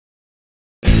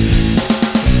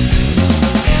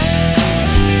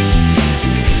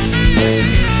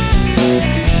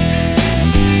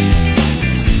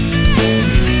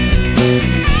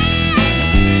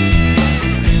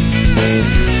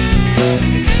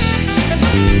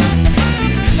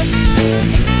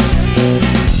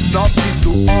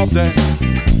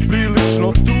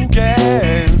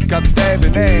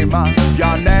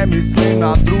ne mislim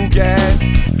na druge.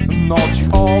 Noći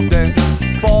ovde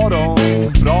sporo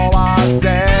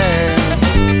prolaze.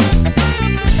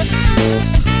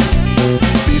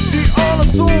 Ti si ono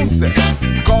sunce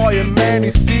koje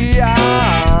meni sija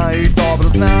i dobro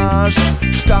znaš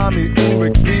šta mi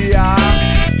uvek prija.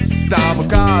 Samo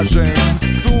kažem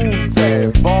sunce,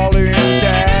 volim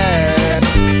te.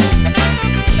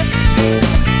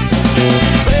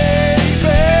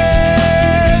 Bejbe,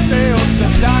 ne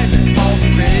ostavljaj me,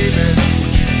 molim bejbe.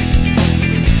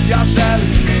 Ja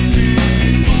želim biti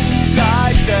tu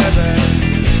kraj tebe.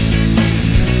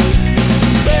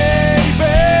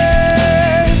 Bejbe,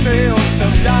 ne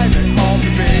ostavljaj me,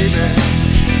 molim bejbe.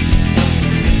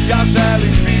 Ja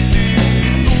želim biti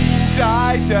tu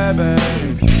kraj tebe.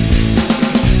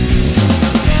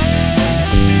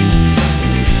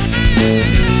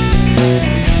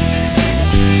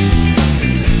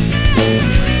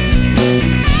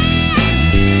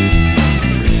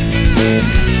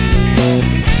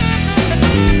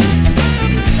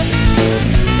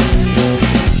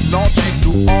 Noći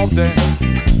su ovde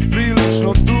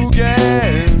prilično duge.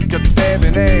 Kad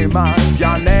tebe nema,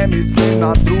 ja ne mislim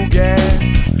na druge.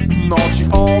 Noći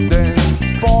ovde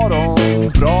sporo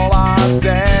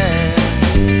prolaze.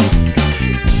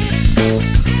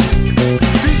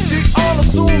 Ti si ono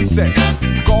sunce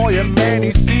koje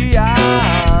meni sija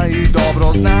i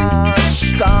dobro znaš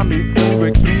šta mi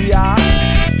uvek prija.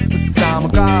 Samo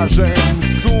kažem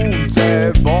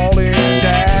sunce, volim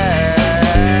te.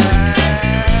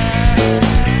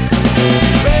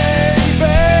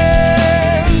 Bejbe,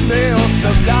 ne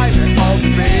ostavljaj me,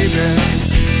 molim bejbe.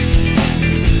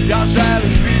 Ja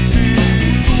želim biti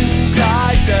tu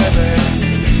kraj tebe.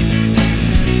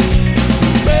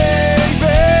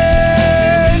 Bejbe,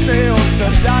 ne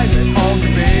ostavljaj me,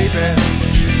 molim bejbe.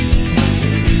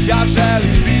 Ja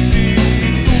želim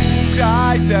biti tu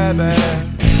kraj tebe.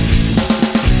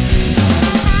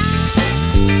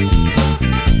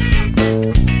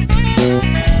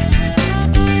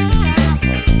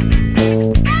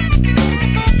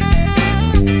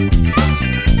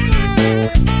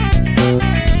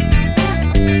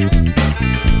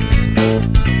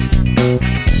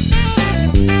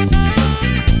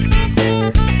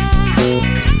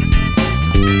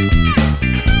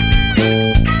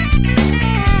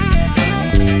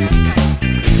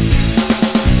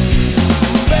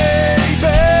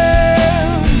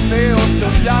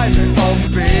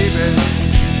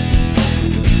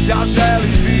 Ja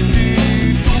želim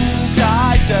biti tu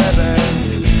kraj tebe.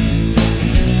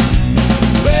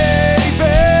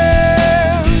 Bejbe,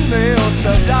 ne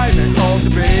ostavljaj me ovde,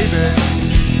 bejbe.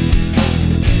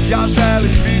 Ja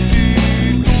želim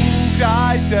biti tu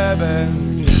kraj tebe.